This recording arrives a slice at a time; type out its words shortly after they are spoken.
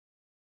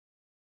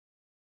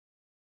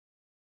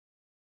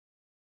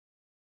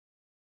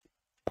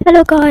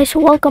Hello guys,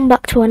 welcome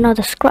back to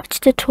another Scratch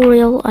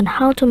tutorial on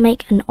how to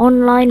make an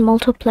online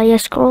multiplayer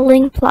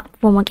scrolling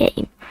platformer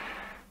game.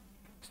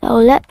 So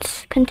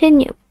let's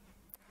continue.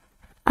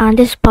 And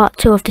this is part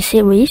 2 of the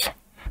series.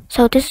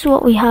 So this is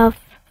what we have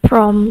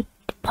from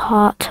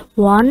part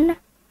 1.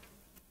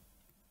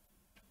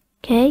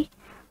 Okay,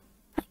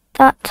 like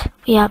that.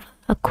 We have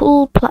a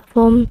cool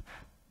platform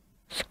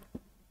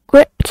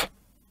script,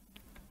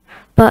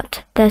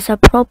 but there's a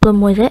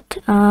problem with it.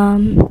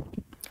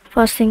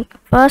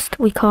 First,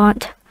 we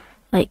can't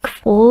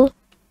fall,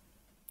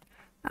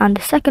 and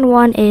the second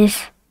one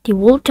is the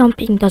wall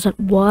jumping doesn't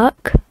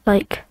work.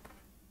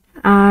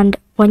 And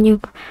when you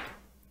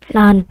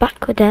land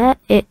back there,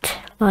 it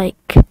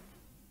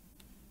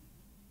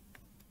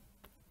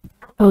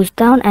goes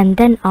down and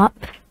then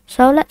up.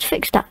 So let's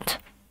fix that,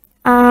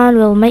 and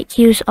we'll make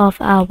use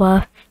of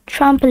our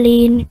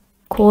trampoline,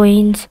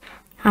 coins,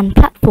 and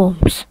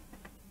platforms.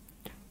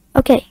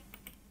 Okay.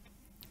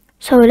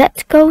 So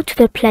let's go to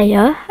the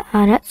player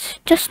and let's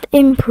just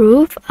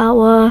improve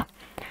our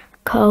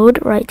code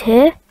right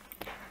here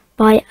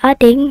by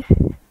adding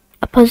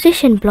a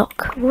position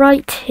block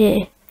right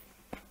here.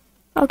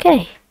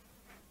 Okay,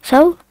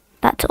 so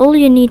that's all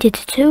you needed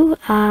to do,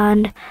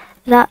 and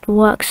that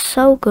works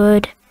so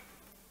good.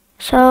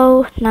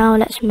 So now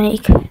let's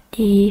make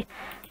the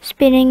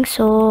spinning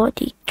saw,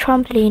 the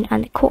trampoline,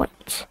 and the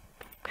coins.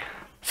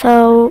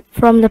 So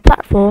from the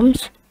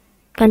platforms,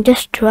 can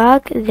just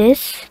drag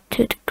this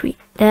to the green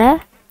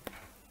there,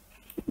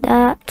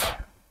 that,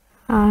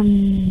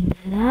 and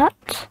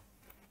that,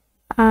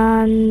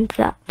 and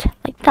that,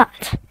 like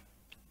that.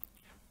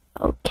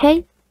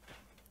 Okay,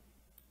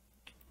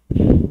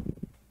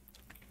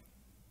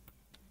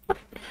 like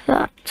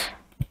that.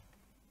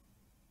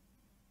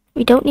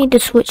 We don't need to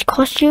switch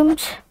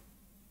costumes.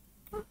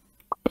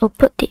 We'll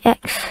put the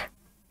X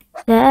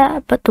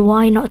there, but the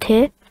Y not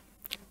here.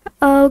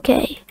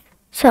 Okay,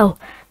 so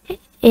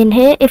in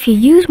here, if you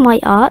use my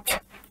art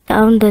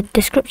down the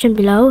description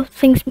below,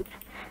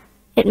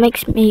 it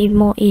makes me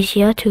more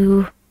easier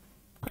to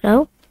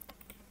follow.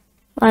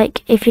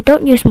 Like if you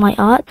don't use my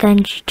art, then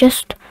you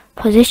just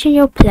position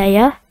your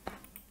player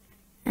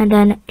and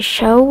then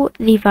show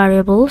the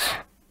variables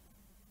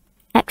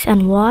X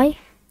and Y.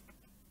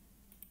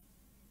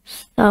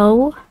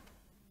 So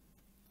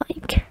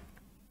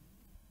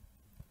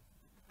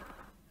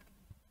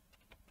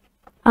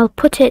I'll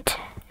put it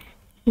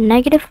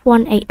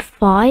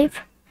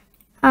 -185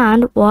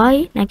 and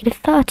Y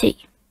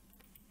 -30.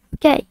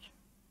 Okay,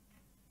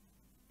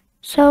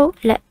 so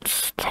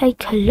let's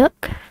take a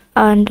look,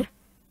 and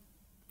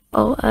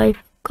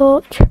I've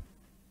got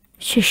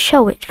to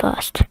show it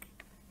first.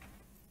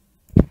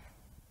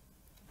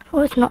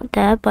 It's not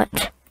there,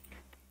 but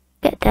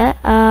get there.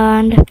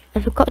 And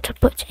I forgot to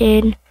put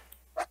in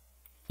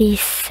the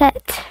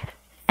set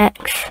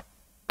X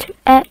to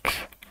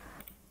X,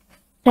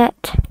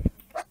 set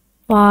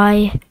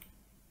Y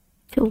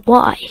to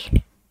Y.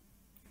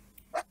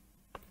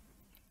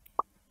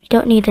 We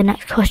don't need the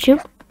next costume.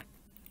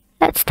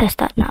 Let's test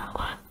that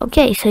now.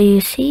 Okay, so you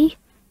see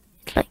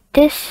it's like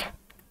this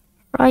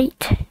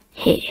right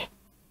here.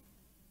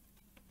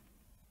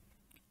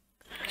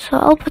 So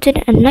I'll put it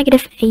in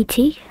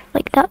 -80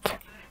 like that,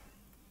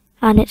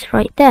 and it's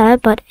right there,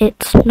 but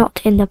it's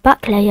not in the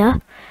back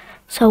layer.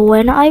 So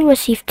when I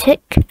receive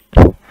tick,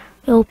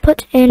 we'll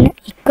put in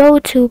go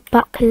to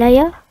back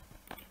layer,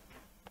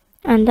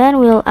 and then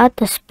we'll add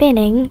the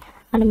spinning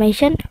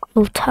animation.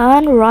 We'll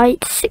turn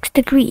right 6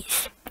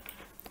 degrees.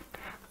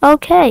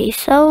 Okay,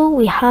 so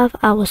we have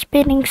our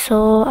spinning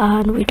saw,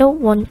 and we don't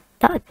want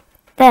that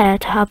there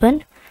to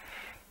happen.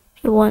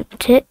 We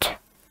want it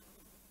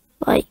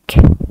like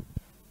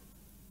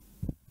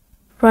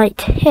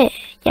right here.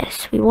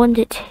 Yes, we want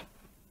it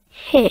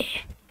here.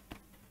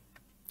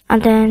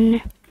 And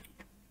then,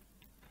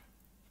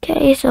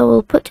 okay, so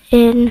we'll put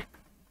in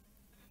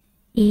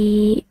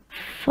the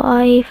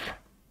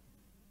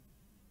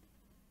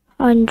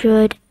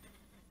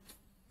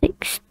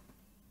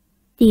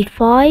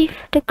 565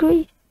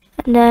 degrees,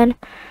 and then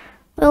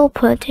we'll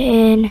put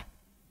in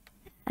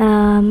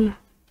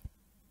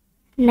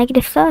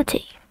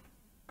 -30.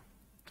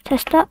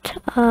 Test that.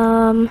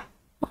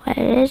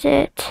 Where is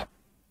it?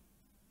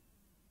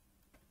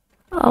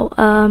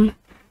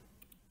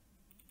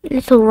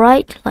 Little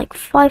right, like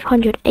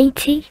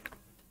 580.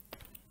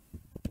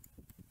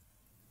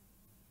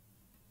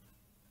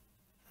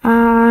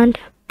 And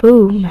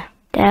boom,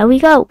 there we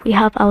go. We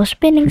have our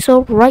spinning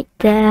saw right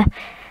there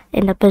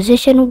in the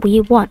position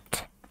we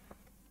want.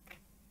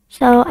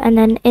 So, and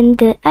then in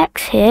the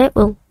X here,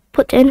 we'll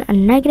put in a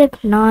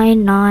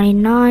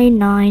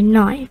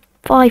 -99999,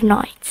 5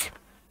 nines.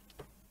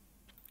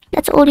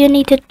 That's all you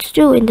needed to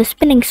do in the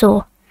spinning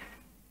saw.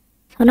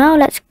 So now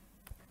let's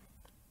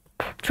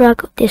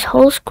drag this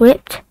whole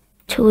script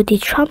to the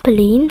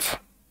trampolines.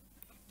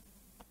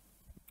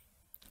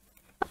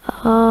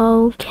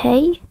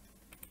 Okay,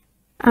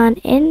 and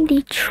in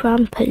the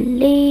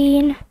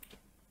trampoline,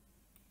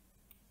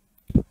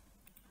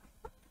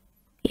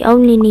 we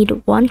only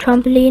need one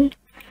trampoline.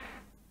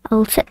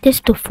 I'll set this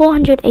to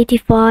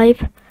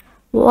 485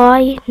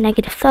 y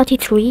negative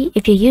 33.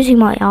 If you're using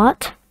my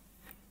art,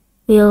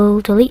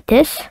 we'll delete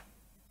this,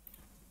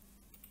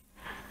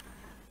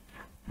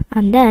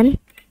 and then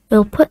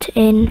we'll put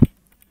in,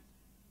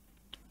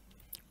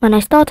 when I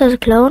start as a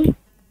clone,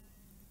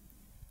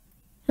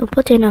 we'll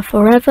put in a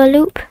forever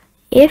loop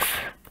if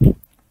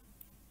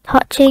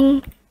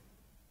touching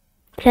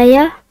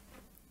player,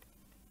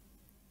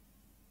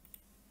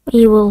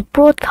 we will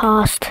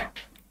broadcast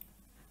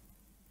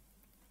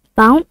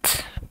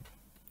bounce,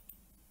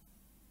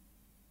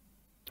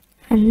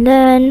 and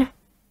then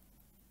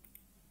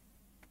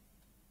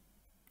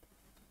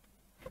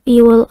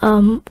we will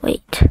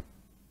wait,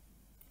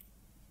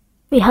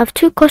 we have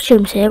two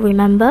costumes here,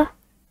 remember,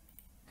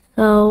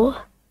 so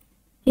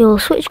we will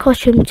switch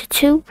costume to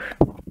 2,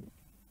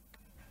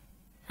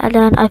 and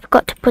then I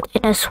forgot to put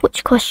in a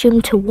switch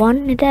costume to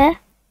 1 there,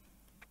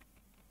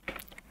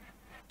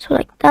 so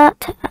like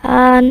that,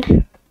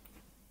 and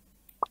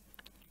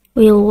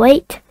we'll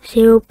wait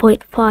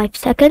 0.5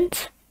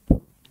 seconds.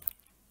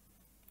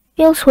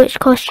 We'll switch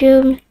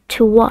costume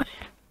to 1.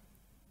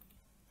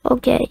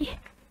 Okay,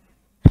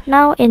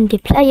 now in the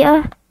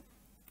player,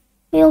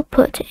 we'll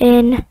put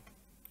in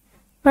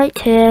right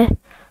here,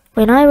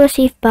 when I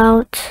receive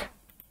bounce,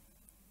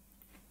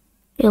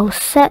 we'll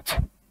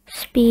set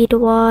speed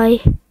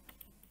Y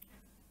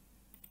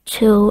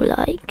to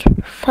like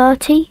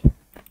 30,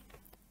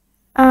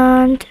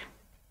 and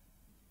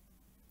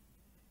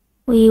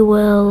we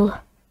will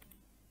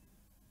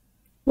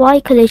Y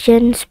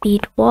collision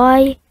speed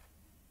Y,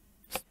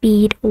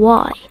 speed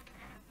Y,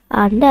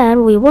 and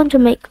then we want to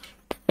make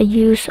a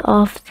use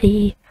of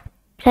the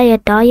player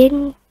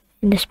dying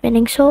in the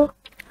spinning saw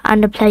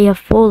and the player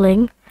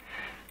falling,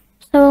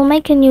 so we'll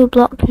make a new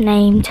block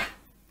named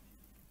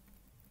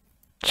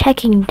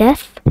checking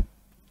death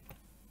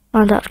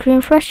on that screen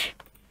refresh,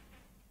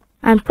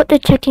 and put the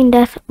checking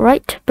death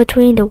right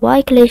between the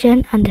Y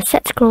collision and the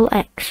set scroll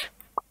X.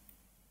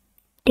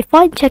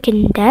 Define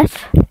checking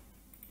death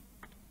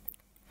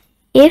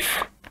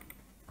if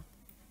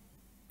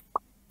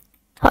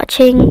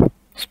touching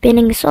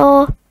spinning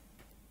saw,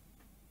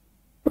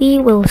 we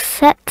will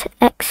set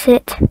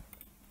exit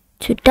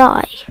to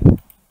die,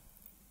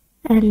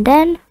 and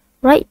then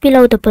right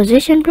below the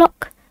position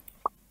block,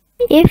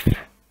 if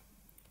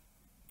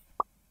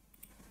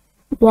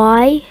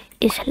Y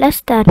is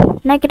less than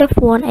negative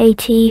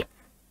 180,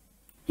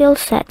 we'll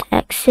set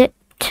exit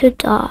to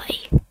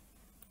die.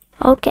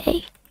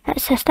 Okay,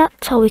 let's test that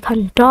so we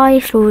can die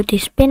through the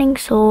spinning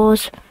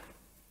saws.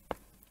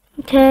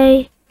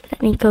 Okay,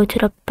 let me go to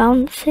the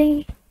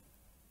bouncing.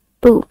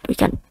 Boom, we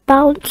can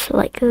bounce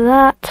like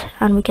that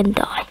and we can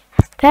die.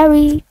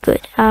 Very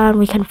good, and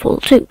we can fall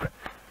too.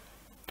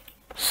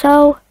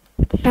 So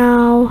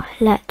now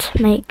let's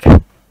make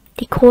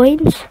the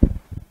coins.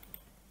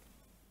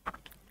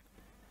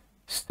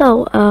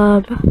 So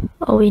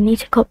we need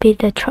to copy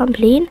the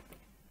trampoline.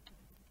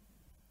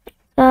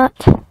 That,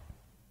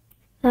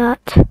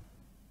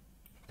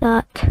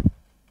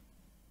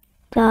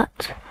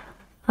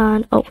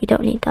 and we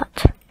don't need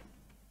that.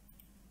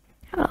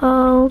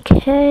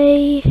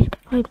 Okay,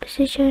 define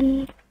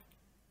position.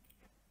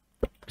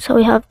 So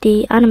we have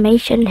the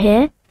animation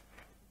here.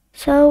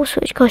 So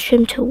switch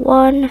costume to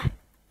 1,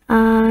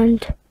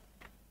 and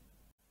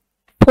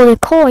for the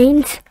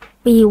coins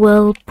we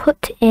will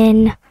put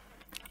in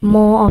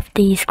more of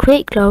these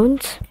create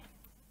clones.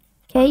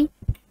 Okay,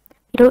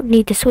 we don't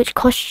need to switch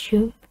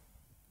costume.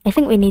 I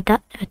think we need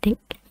that.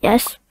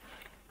 Yes.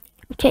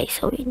 Okay,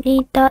 so we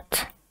need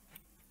that,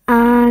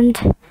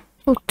 and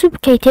we'll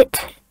duplicate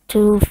it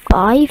to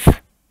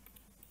 5.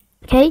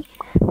 Okay,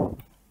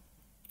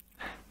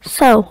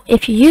 so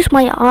if you use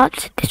my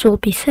art, this will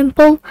be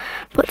simple.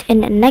 Put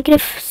in a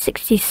negative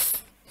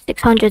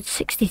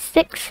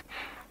 666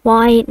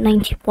 Y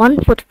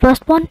 91 for the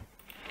first one,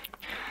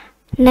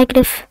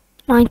 negative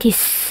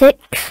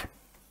 96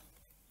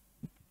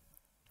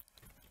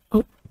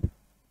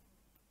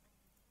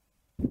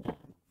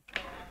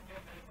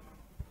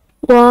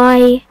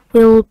 Y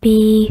will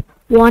be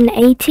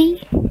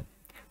 180,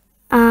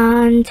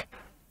 and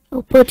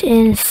we'll put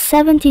in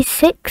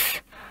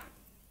 76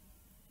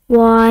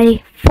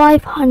 Y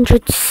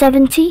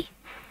 570,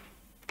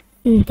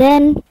 and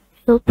then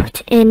we'll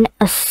put in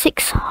a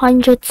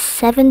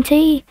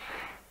 670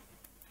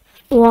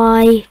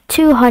 Y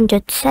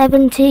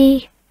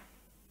 270,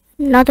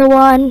 another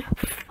one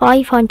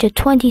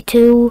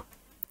 522,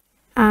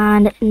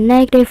 and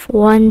negative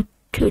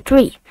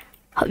 123.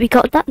 Hope you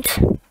got that.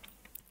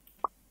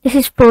 This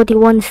is for the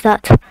ones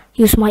that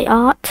use my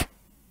art.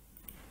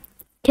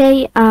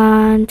 Okay,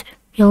 and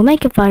we'll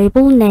make a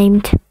variable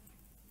named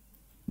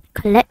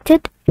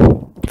collected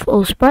for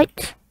all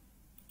sprites,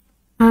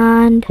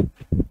 and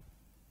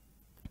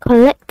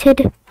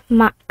collected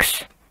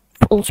max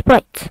for all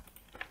sprites.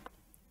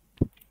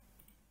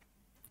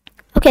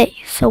 Okay,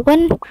 so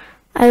when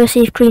I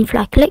receive green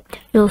flag clicked,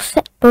 we'll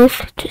set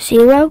both to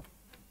 0.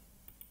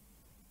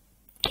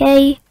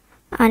 Okay,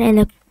 and in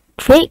the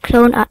create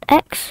clone at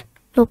X,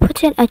 we'll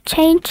put in a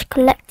change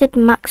collected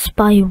max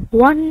by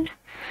 1,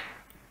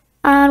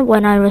 And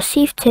when I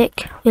receive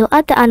tick, we'll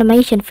add the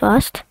animation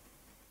first.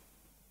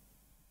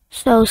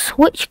 So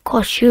switch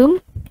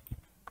costume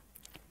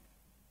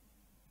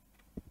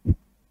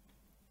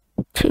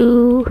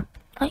to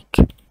like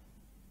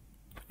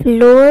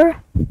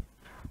floor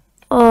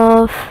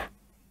of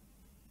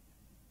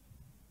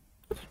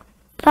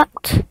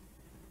that,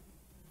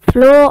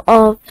 floor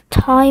of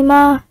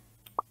timer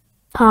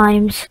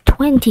times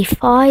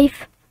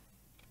 25,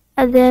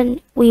 and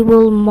then we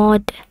will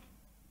mod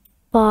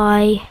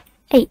by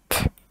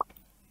 8.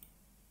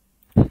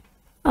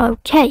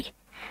 Okay,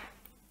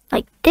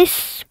 like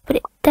this, put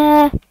it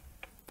there.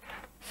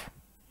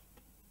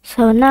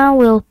 So now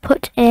we'll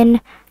put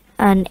in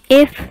an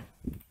if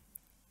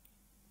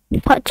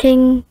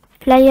touching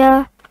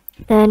player,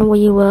 then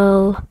we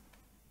will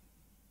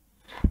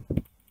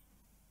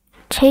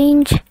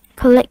change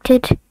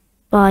collected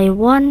by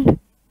 1,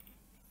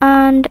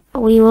 and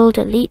we will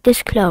delete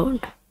this clone.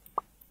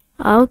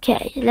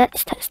 Okay,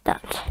 let's test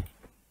that.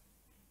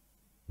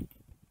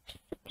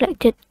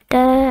 Select it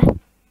there,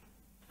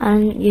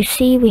 and you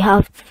see we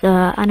have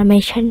the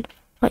animation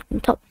right on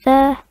top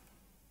there.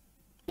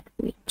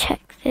 Let me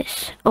check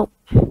this. Oh,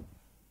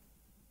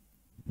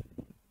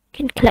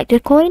 can collect a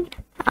coin,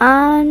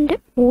 and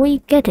we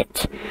get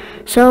it.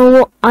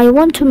 So I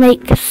want to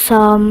make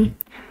some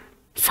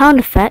sound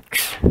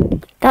effects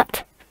like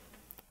that.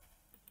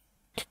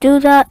 To do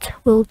that,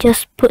 we'll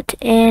just put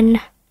in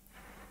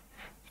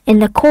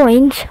the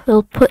coins,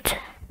 we'll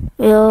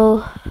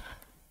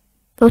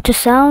go to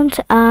sounds,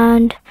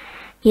 and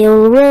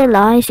you'll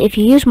realize if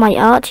you use my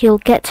art, you'll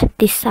get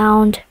the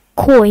sound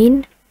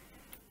coin.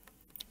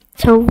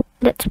 So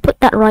let's put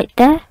that right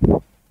there.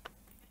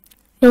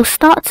 You'll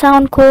start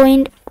sound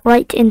coin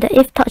right in the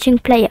if touching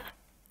player.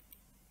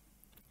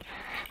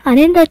 And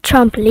in the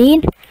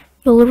trampoline,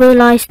 you'll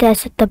realize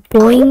there's the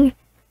boing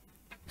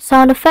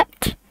sound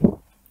effect.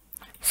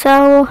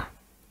 So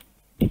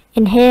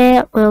in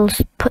here, we'll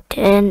put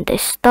in the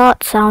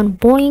start sound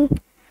boing,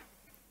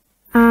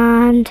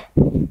 and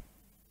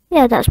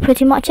yeah, that's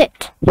pretty much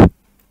it.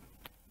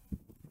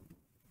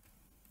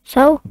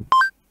 So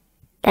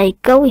there you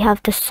go, we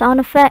have the sound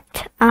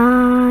effect.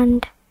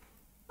 And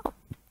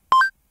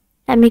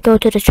let me go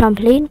to the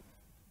trampoline.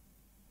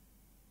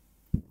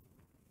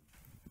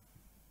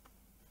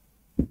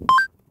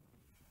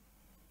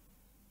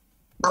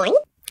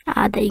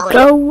 There you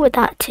go,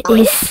 that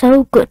is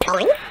so good.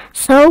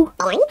 So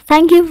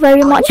thank you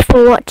very much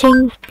for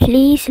watching.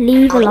 Please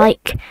leave a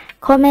like,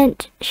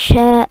 comment,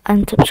 share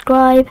and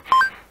subscribe,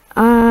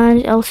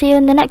 and I'll see you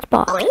in the next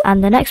part.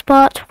 And the next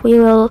part we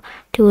will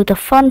do the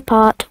fun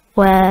part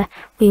where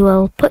we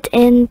will put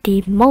in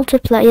the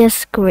multiplayer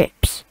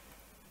scripts.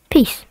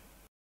 Peace.